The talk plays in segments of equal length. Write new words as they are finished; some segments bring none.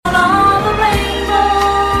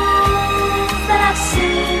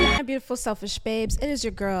beautiful selfish babes. It is your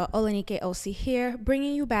girl Olenike Osi here,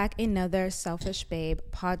 bringing you back another Selfish Babe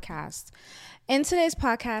podcast. In today's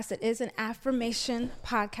podcast, it is an affirmation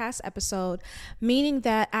podcast episode, meaning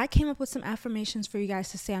that I came up with some affirmations for you guys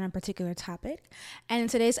to say on a particular topic. And in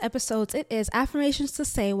today's episodes, it is affirmations to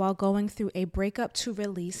say while going through a breakup to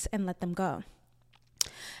release and let them go.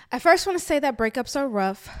 I first want to say that breakups are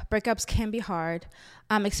rough. Breakups can be hard,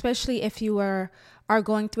 especially if you are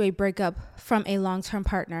going through a breakup from a long-term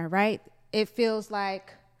partner, right? It feels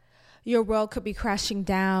like your world could be crashing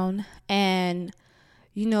down and,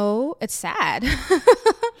 it's sad.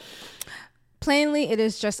 Plainly, it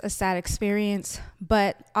is just a sad experience,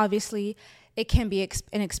 but obviously it can be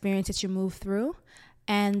an experience that you move through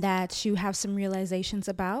and that you have some realizations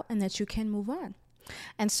about and that you can move on.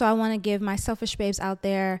 And so I want to give my selfish babes out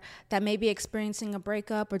there that may be experiencing a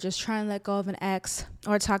breakup or just trying to let go of an ex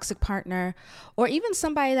or a toxic partner, or even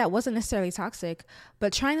somebody that wasn't necessarily toxic,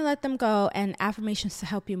 but trying to let them go, and affirmations to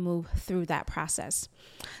help you move through that process.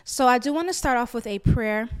 So I do want to start off with a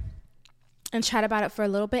prayer and chat about it for a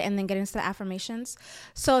little bit and then get into the affirmations.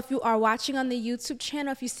 So if you are watching on the YouTube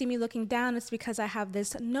channel, if you see me looking down, it's because I have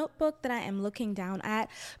this notebook that I am looking down at,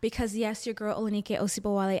 because yes, your girl Olenike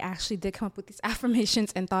Osibowale actually did come up with these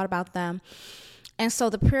affirmations and thought about them. And so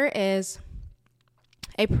the prayer is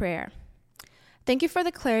a prayer. Thank you for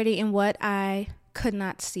the clarity in what I could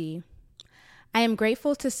not see. I am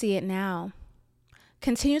grateful to see it now.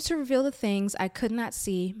 Continue to reveal the things I could not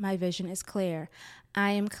see. My vision is clear.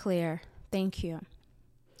 I am clear. Thank you.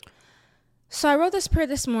 So I wrote this prayer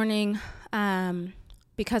this morning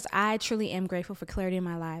because I truly am grateful for clarity in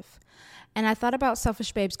my life. And I thought about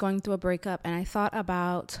selfish babes going through a breakup, and I thought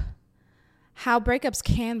about how breakups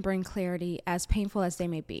can bring clarity, as painful as they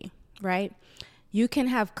may be, right? You can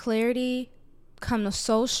have clarity come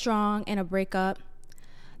so strong in a breakup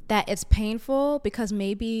that it's painful because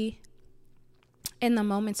maybe in the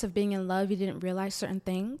moments of being in love, you didn't realize certain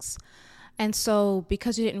things. And so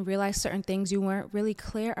because you didn't realize certain things, you weren't really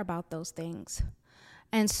clear about those things.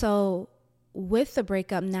 And so with the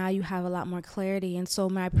breakup, now you have a lot more clarity. And so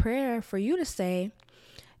my prayer for you to say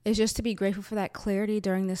is just to be grateful for that clarity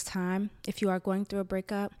during this time. If you are going through a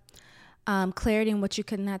breakup, clarity in what you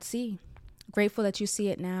could not see. Grateful that you see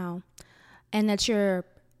it now, and that you're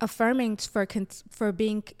affirming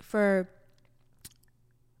for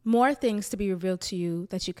more things to be revealed to you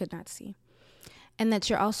that you could not see. And that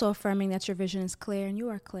you're also affirming that your vision is clear and you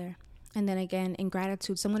are clear. And then again, in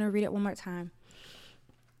gratitude. So I'm going to read it one more time.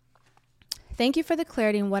 Thank you for the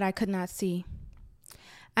clarity in what I could not see.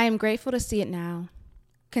 I am grateful to see it now.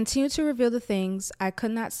 Continue to reveal the things I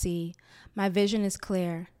could not see. My vision is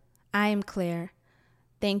clear. I am clear.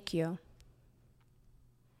 Thank you.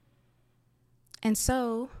 And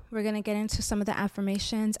so we're going to get into some of the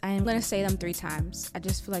affirmations. I am going to say them 3 times. I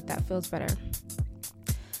just feel like that feels better.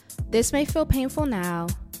 This may feel painful now,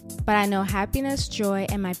 but I know happiness, joy,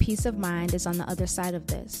 and my peace of mind is on the other side of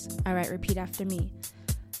this. All right, repeat after me.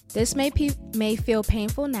 This may feel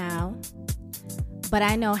painful now, but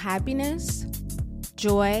I know happiness,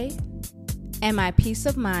 joy, and my peace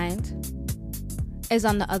of mind is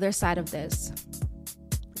on the other side of this.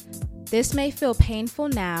 This may feel painful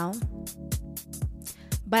now,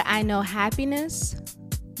 but I know happiness,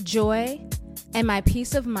 joy, and my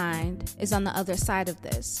peace of mind is on the other side of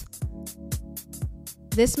this.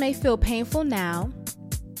 This may feel painful now,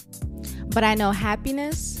 but I know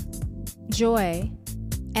happiness, joy,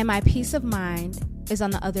 and my peace of mind is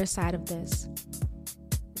on the other side of this.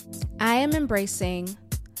 I am embracing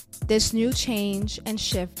this new change and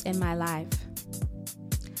shift in my life.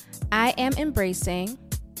 I am embracing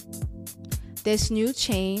this new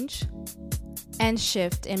change and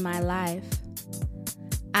shift in my life.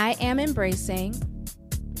 I am embracing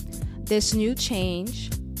this new change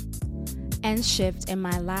and shift in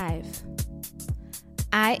my life.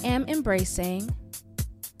 I am embracing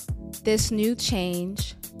this new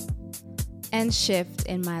change and shift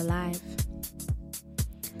in my life.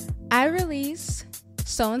 I release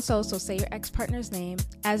so-and-so, so say your ex-partner's name,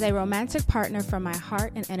 as a romantic partner from my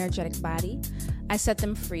heart and energetic body. I set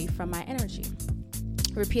them free from my energy.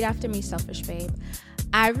 Repeat after me, selfish babe.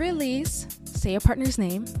 I release, say your partner's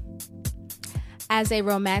name, as a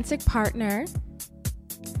romantic partner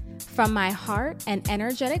from my heart and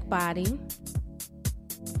energetic body.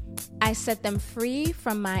 I set them free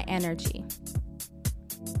from my energy.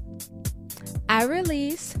 I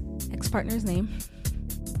release, ex-partner's name,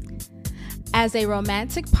 as a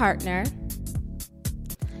romantic partner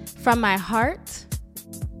from my heart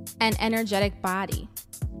and energetic body.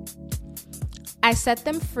 I set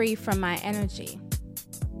them free from my energy.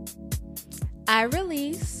 I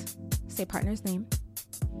release, say partner's name,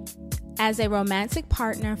 as a romantic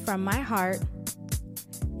partner from my heart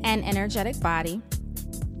and energetic body.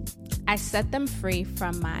 I set them free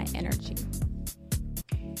from my energy.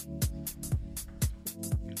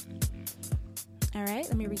 All right,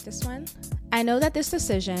 let me read this one. I know that this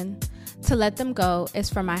decision to let them go is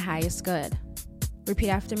for my highest good. Repeat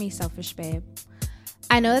after me, selfish babe.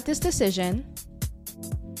 I know that this decision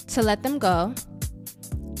to let them go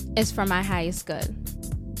is for my highest good.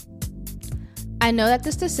 I know that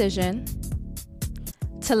this decision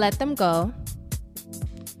to let them go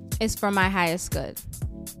is for my highest good.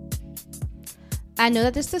 I know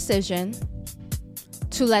that this decision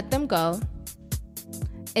to let them go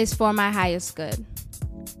is for my highest good.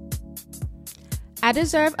 I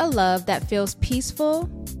deserve a love that feels peaceful,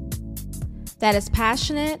 that is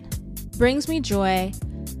passionate, brings me joy,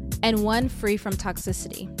 and one free from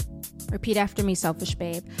toxicity. Repeat after me, selfish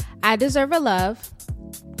babe. I deserve a love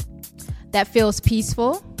that feels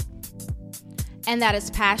peaceful and that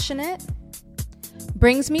is passionate,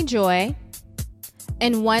 brings me joy,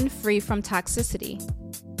 and one free from toxicity.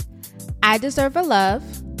 I deserve a love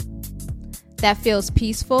that feels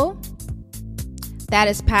peaceful, that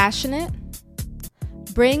is passionate,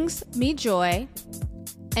 brings me joy,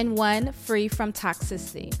 and one free from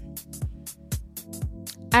toxicity.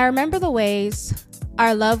 I remember the ways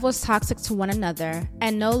our love was toxic to one another,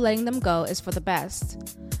 and no letting them go is for the best.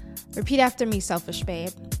 Repeat after me, selfish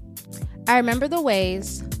babe. I remember the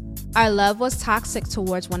ways our love was toxic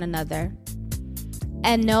towards one another,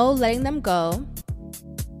 and no letting them go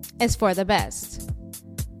is for the best.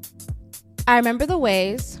 I remember the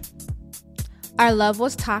ways our love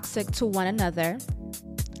was toxic to one another,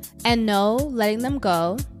 and no letting them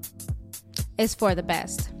go is for the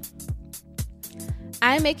best.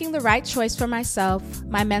 I am making the right choice for myself,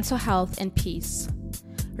 my mental health, and peace.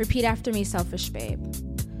 Repeat after me, selfish babe.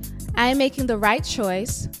 I am making the right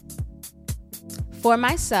choice for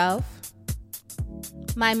myself,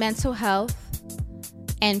 my mental health,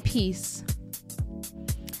 and peace.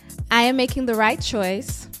 I am making the right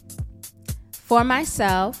choice for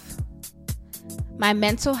myself, my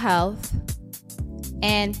mental health,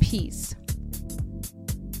 and peace.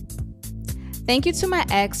 Thank you to my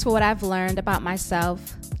ex for what I've learned about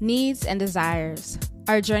myself, needs, and desires.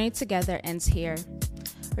 Our journey together ends here.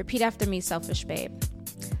 Repeat after me, selfish babe.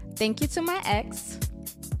 Thank you to my ex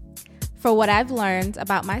for what I've learned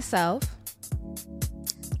about myself,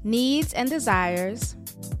 needs, and desires.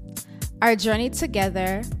 Our journey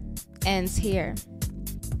together ends here.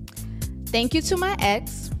 Thank you to my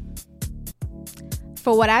ex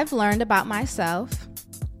for what I've learned about myself,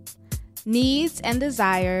 needs, and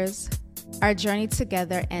desires. Our journey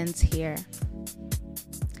together ends here.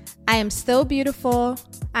 I am still beautiful.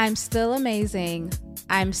 I'm still amazing.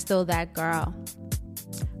 I'm still that girl.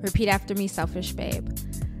 Repeat after me, selfish babe.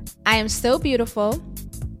 I am still beautiful.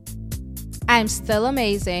 I am still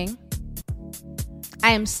amazing.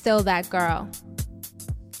 I am still that girl.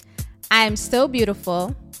 I am still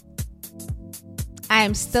beautiful. I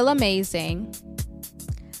am still amazing.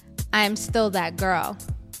 I am still that girl.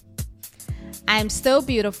 I am still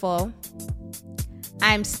beautiful.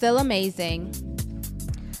 I am still amazing.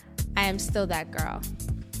 I am still that girl.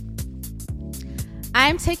 I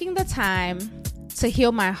am taking the time to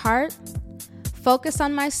heal my heart, focus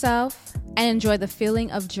on myself, and enjoy the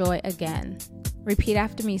feeling of joy again. Repeat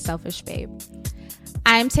after me, selfish babe.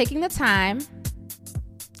 I am taking the time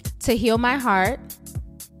to heal my heart,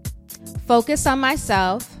 focus on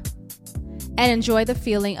myself, and enjoy the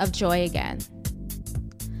feeling of joy again.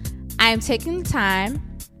 I am taking the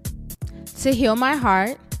time to heal my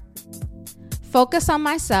heart, focus on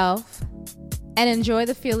myself, and enjoy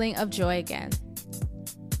the feeling of joy again.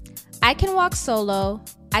 I can walk solo,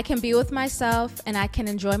 I can be with myself, and I can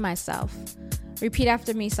enjoy myself. Repeat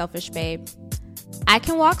after me, selfish babe. I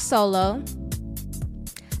can walk solo,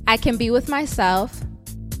 I can be with myself,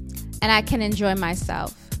 and I can enjoy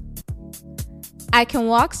myself. I can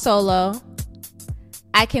walk solo,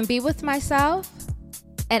 I can be with myself,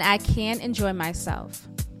 and I can enjoy myself.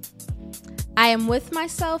 I am with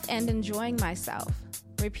myself and enjoying myself.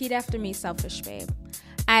 Repeat after me, selfish babe.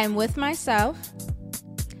 I am with myself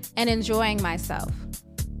and enjoying myself.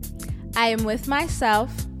 I am with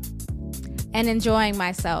myself and enjoying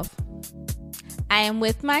myself. I am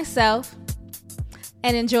with myself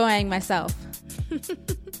and enjoying myself.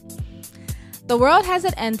 The world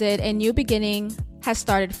hasn't ended, a new beginning has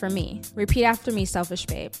started for me. Repeat after me, selfish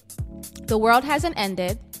babe. The world hasn't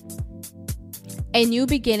ended, a new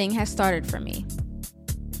beginning has started for me.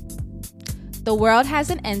 The world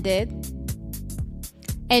hasn't ended,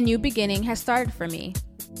 a new beginning has started for me.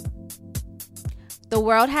 The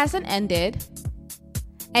world hasn't ended,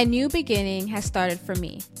 A new beginning has started for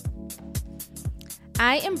me.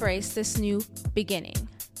 I embrace this new beginning.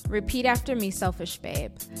 Repeat after me, selfish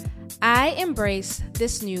babe. I embrace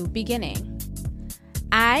this new beginning.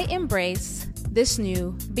 I embrace this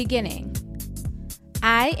new beginning.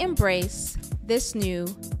 I embrace this new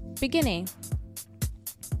beginning.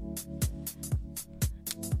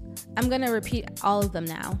 I'm going to repeat all of them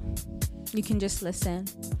now. You can just listen.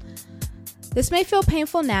 This may feel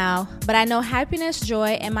painful now, but I know happiness, joy,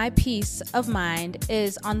 and my peace of mind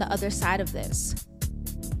is on the other side of this.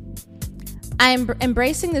 I'm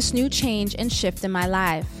embracing this new change and shift in my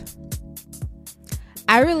life.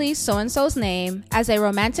 I release so-and-so's name as a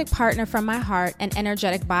romantic partner from my heart and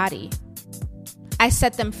energetic body. I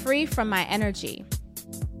set them free from my energy.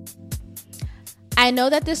 I know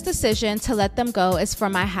that this decision to let them go is for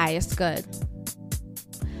my highest good.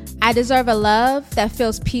 I deserve a love that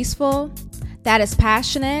feels peaceful, that is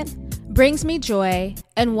passionate, brings me joy,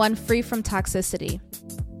 and one free from toxicity.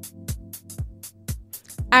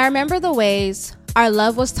 I remember the ways our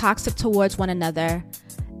love was toxic towards one another,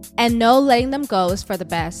 and know letting them go is for the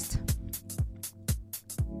best.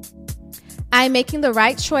 I am making the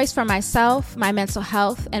right choice for myself, my mental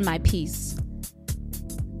health, and my peace.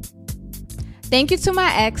 Thank you to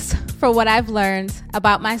my ex for what I've learned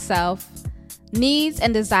about myself, needs,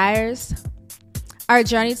 and desires. Our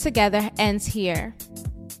journey together ends here.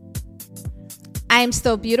 I am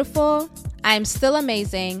still beautiful. I am still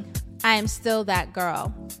amazing. I am still that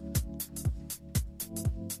girl.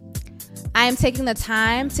 I am taking the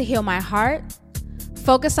time to heal my heart,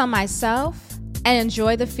 focus on myself, and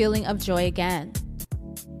enjoy the feeling of joy again.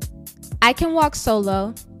 I can walk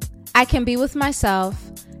solo. I can be with myself,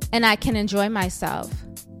 and I can enjoy myself.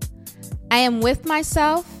 I am with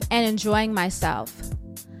myself and enjoying myself.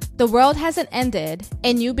 The world hasn't ended.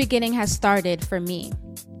 A new beginning has started for me.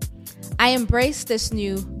 I embrace this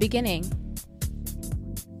new beginning.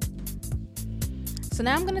 So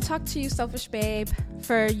now I'm going to talk to you, selfish babe,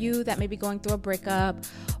 for you that may be going through a breakup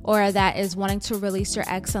or that is wanting to release your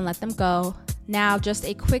ex and let them go. Now, just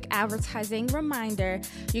a quick advertising reminder.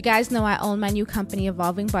 You guys know I own my new company,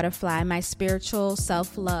 Evolving Butterfly, my spiritual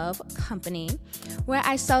self-love company, where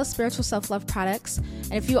I sell spiritual self-love products.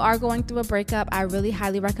 And if you are going through a breakup, I really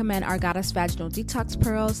highly recommend our Goddess Vaginal Detox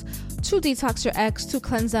Pearls to detox your ex, to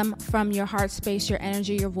cleanse them from your heart space, your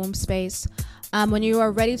energy, your womb space. When you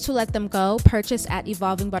are ready to let them go, purchase at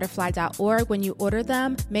evolvingbutterfly.org. When you order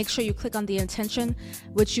them, make sure you click on the intention,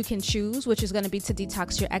 which you can choose, which is going to be to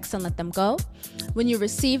detox your ex and let them go. When you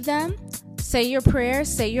receive them, say your prayers,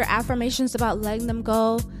 say your affirmations about letting them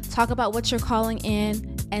go, talk about what you're calling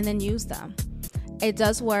in, and then use them. It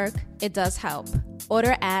does work. It does help.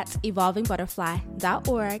 Order at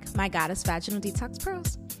evolvingbutterfly.org, my Goddess Vaginal Detox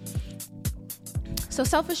Pearls. So,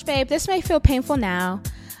 selfish babe, this may feel painful now,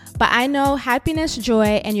 but I know happiness,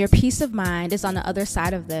 joy, and your peace of mind is on the other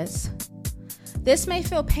side of this. This may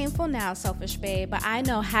feel painful now, selfish babe, but I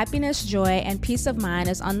know happiness, joy, and peace of mind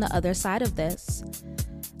is on the other side of this.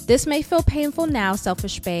 This may feel painful now,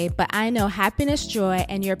 selfish babe, but I know happiness, joy,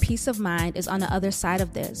 and your peace of mind is on the other side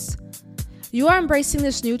of this. You are embracing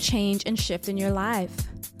this new change and shift in your life.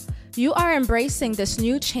 You are embracing this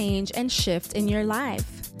new change and shift in your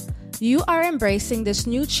life. You are embracing this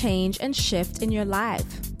new change and shift in your life.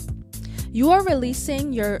 You are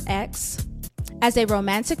releasing your ex as a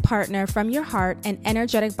romantic partner from your heart and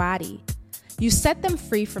energetic body. You set them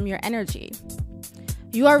free from your energy.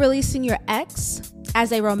 You are releasing your ex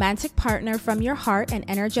as a romantic partner from your heart and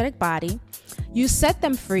energetic body. You set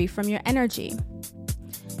them free from your energy.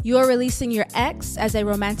 You are releasing your ex as a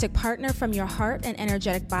romantic partner from your heart and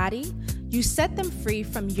energetic body. You set them free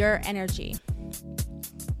from your energy.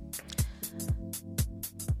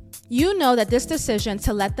 You know that this decision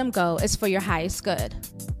to let them go is for your highest good.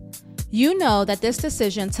 You know that this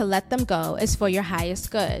decision to let them go is for your highest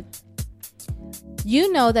good.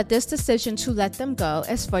 You know that this decision to let them go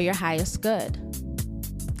is for your highest good.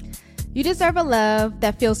 You deserve a love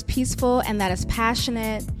that feels peaceful and that is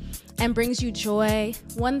passionate and brings you joy,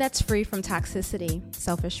 one that's free from toxicity,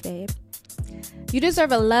 selfish babe. You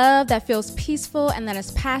deserve a love that feels peaceful and that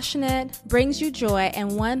is passionate, brings you joy,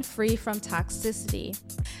 and one free from toxicity.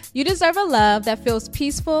 You deserve a love that feels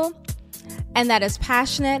peaceful and that is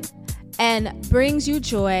passionate and brings you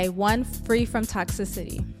joy, one free from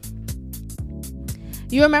toxicity.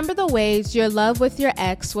 You remember the ways your love with your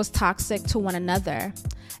ex was toxic to one another,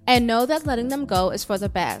 and know that letting them go is for the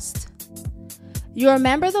best. You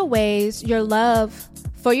remember the ways your love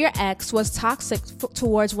for your ex was toxic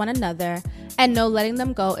towards one another, and know letting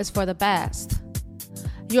them go is for the best.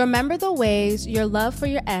 You remember the ways your love for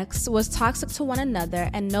your ex was toxic to one another,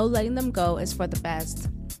 and know letting them go is for the best.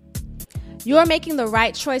 You are making the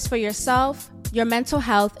right choice for yourself, your mental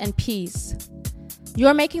health, and peace. You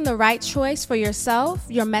are making the right choice for yourself,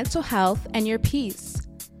 your mental health, and your peace.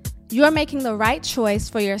 You are making the right choice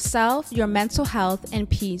for yourself, your mental health, and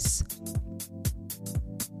peace.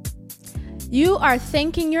 You are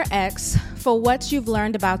thanking your ex for what you've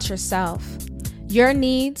learned about yourself, your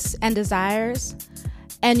needs and desires,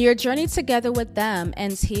 and your journey together with them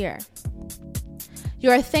ends here.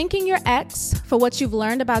 You are thanking your ex for what you've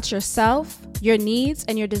learned about yourself, your needs,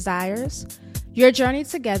 and your desires. Your journey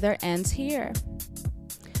together ends here.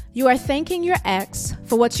 You are thanking your ex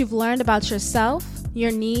for what you've learned about yourself,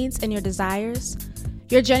 your needs, and your desires.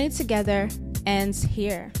 Your journey together ends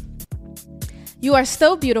here. You are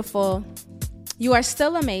still beautiful. You are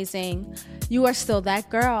still amazing. You are still that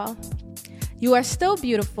girl. You are still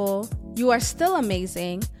beautiful. You are still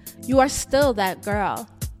amazing. You are still that girl.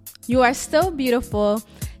 You are still beautiful.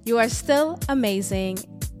 You are still amazing.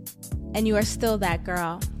 And you are still that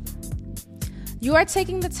girl. You are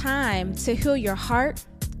taking the time to heal your heart,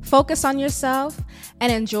 focus on yourself,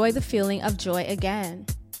 and enjoy the feeling of joy again.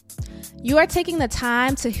 You are taking the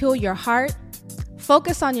time to heal your heart,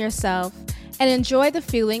 focus on yourself, and enjoy the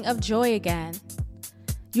feeling of joy again.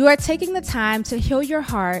 You are taking the time to heal your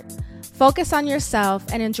heart, focus on yourself,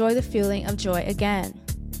 and enjoy the feeling of joy again.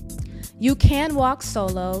 You can walk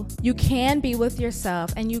solo, you can be with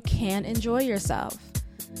yourself, and you can enjoy yourself.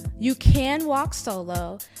 You can walk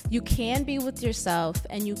solo, you can be with yourself,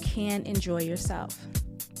 and you can enjoy yourself.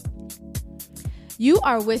 You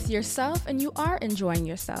are with yourself and you are enjoying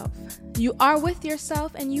yourself. You are with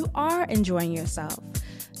yourself and you are enjoying yourself.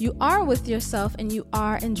 You are with yourself and you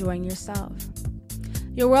are enjoying yourself.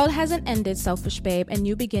 Your world hasn't ended, selfish babe, a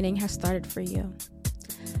new beginning has started for you.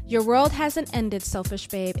 Your world hasn't ended, selfish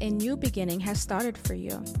babe, a new beginning has started for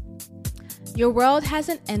you. Your world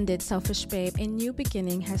hasn't ended, selfish babe, a new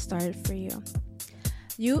beginning has started for you.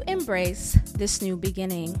 You embrace this new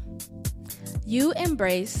beginning. You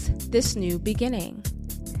embrace this new beginning.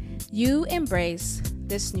 You embrace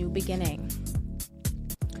this new beginning.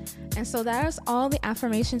 And so that is all the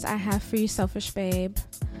affirmations I have for you, selfish babe.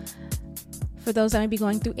 For those that may be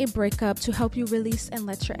going through a breakup, to help you release and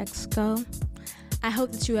let your ex go. I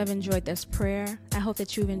hope that you have enjoyed this prayer. I hope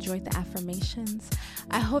that you have enjoyed the affirmations.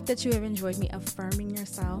 I hope that you have enjoyed me affirming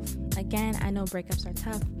yourself. Again, I know breakups are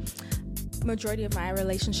tough. Majority of my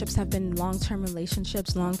relationships have been long-term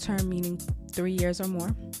relationships, long-term meaning 3 years or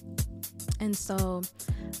more. And so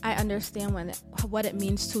I understand what it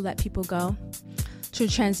means to let people go, to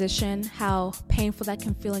transition, how painful that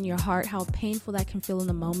can feel in your heart, how painful that can feel in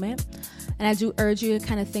the moment. And I do urge you to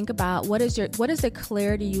kind of think about what is the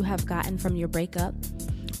clarity you have gotten from your breakup?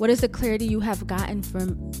 What is the clarity you have gotten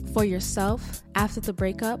for yourself after the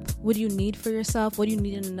breakup? What do you need for yourself? What do you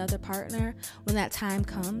need in another partner when that time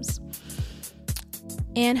comes?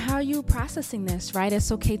 And how are you processing this, right?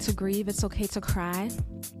 It's okay to grieve. It's okay to cry.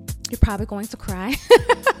 You're probably going to cry.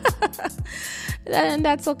 And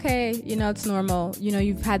that's okay. It's normal.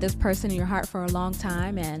 You've had this person in your heart for a long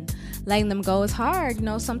time, and letting them go is hard.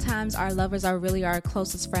 Sometimes our lovers are really our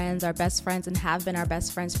closest friends, our best friends, and have been our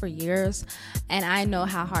best friends for years. And I know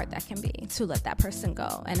how hard that can be to let that person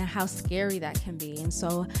go and how scary that can be. And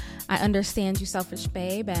so I understand you, selfish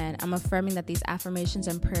babe, and I'm affirming that these affirmations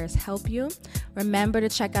and prayers help you. Remember to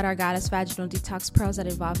check out our Goddess Vaginal Detox Pearls at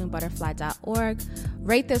evolvingbutterfly.org.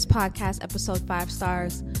 Rate this podcast episode 5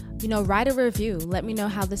 stars. Write a review. Let me know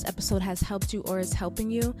how this episode has helped you or is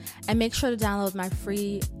helping you. And make sure to download my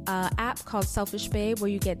free app called Selfish Babe,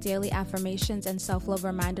 where you get daily affirmations and self-love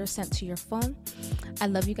reminders sent to your phone. I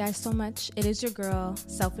love you guys so much. It is your girl,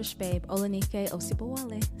 Selfish Babe, Olanike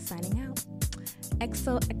Osibowale, signing out.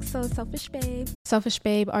 XO, Selfish Babe. Selfish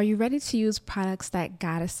Babe, are you ready to use products that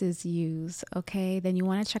goddesses use? Okay, then you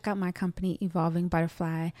want to check out my company, Evolving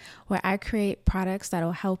Butterfly, where I create products that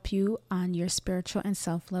will help you on your spiritual and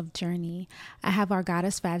self-love journey. I have our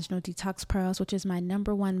Goddess Vaginal Detox Pearls, which is my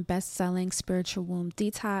 #1 best-selling spiritual womb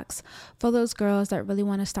detox for those girls that really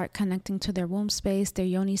want to start connecting to their womb space, their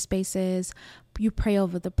yoni spaces. You pray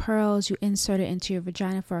over the pearls, you insert it into your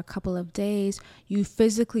vagina for a couple of days, you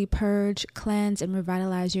physically purge, cleanse, and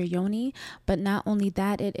revitalize your yoni. But not only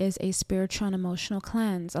that, it is a spiritual and emotional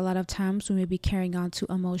cleanse. A lot of times we may be carrying on to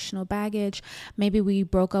emotional baggage. Maybe we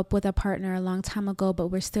broke up with a partner a long time ago, but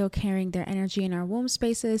we're still carrying their energy in our womb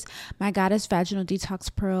spaces. My Goddess Vaginal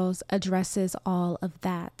Detox Pearls addresses all of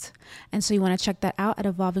that. And so you want to check that out at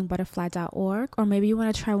evolvingbutterfly.org, or maybe you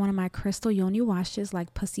want to try one of my crystal yoni washes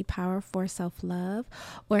like Pussy Power for self-love,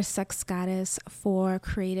 or Sex Goddess for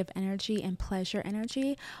creative energy and pleasure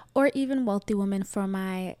energy, or even Wealthy Woman for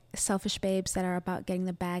my selfish babes that are about getting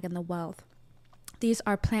the bag and the wealth. These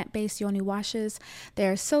are plant-based yoni washes. They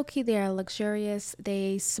are silky, they are luxurious,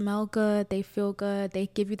 they smell good, they feel good, they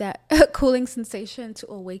give you that cooling sensation to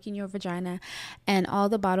awaken your vagina. And all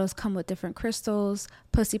the bottles come with different crystals: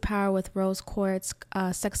 pussy power with rose quartz,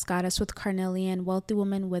 sex goddess with carnelian, wealthy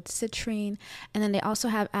woman with citrine. And then they also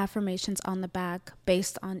have affirmations on the back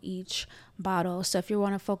based on each bottle. So if you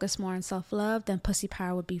want to focus more on self-love, then pussy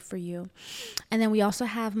power would be for you. And then we also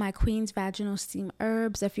have my Queen's Vaginal Steam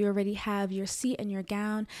Herbs. If you already have your seat and your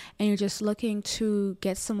gown and you're just looking to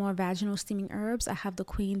get some more vaginal steaming herbs, I have the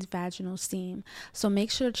Queen's Vaginal Steam. So make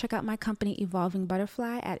sure to check out my company Evolving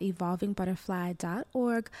Butterfly at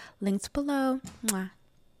evolvingbutterfly.org. Linked below. Mwah.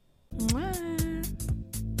 Mwah.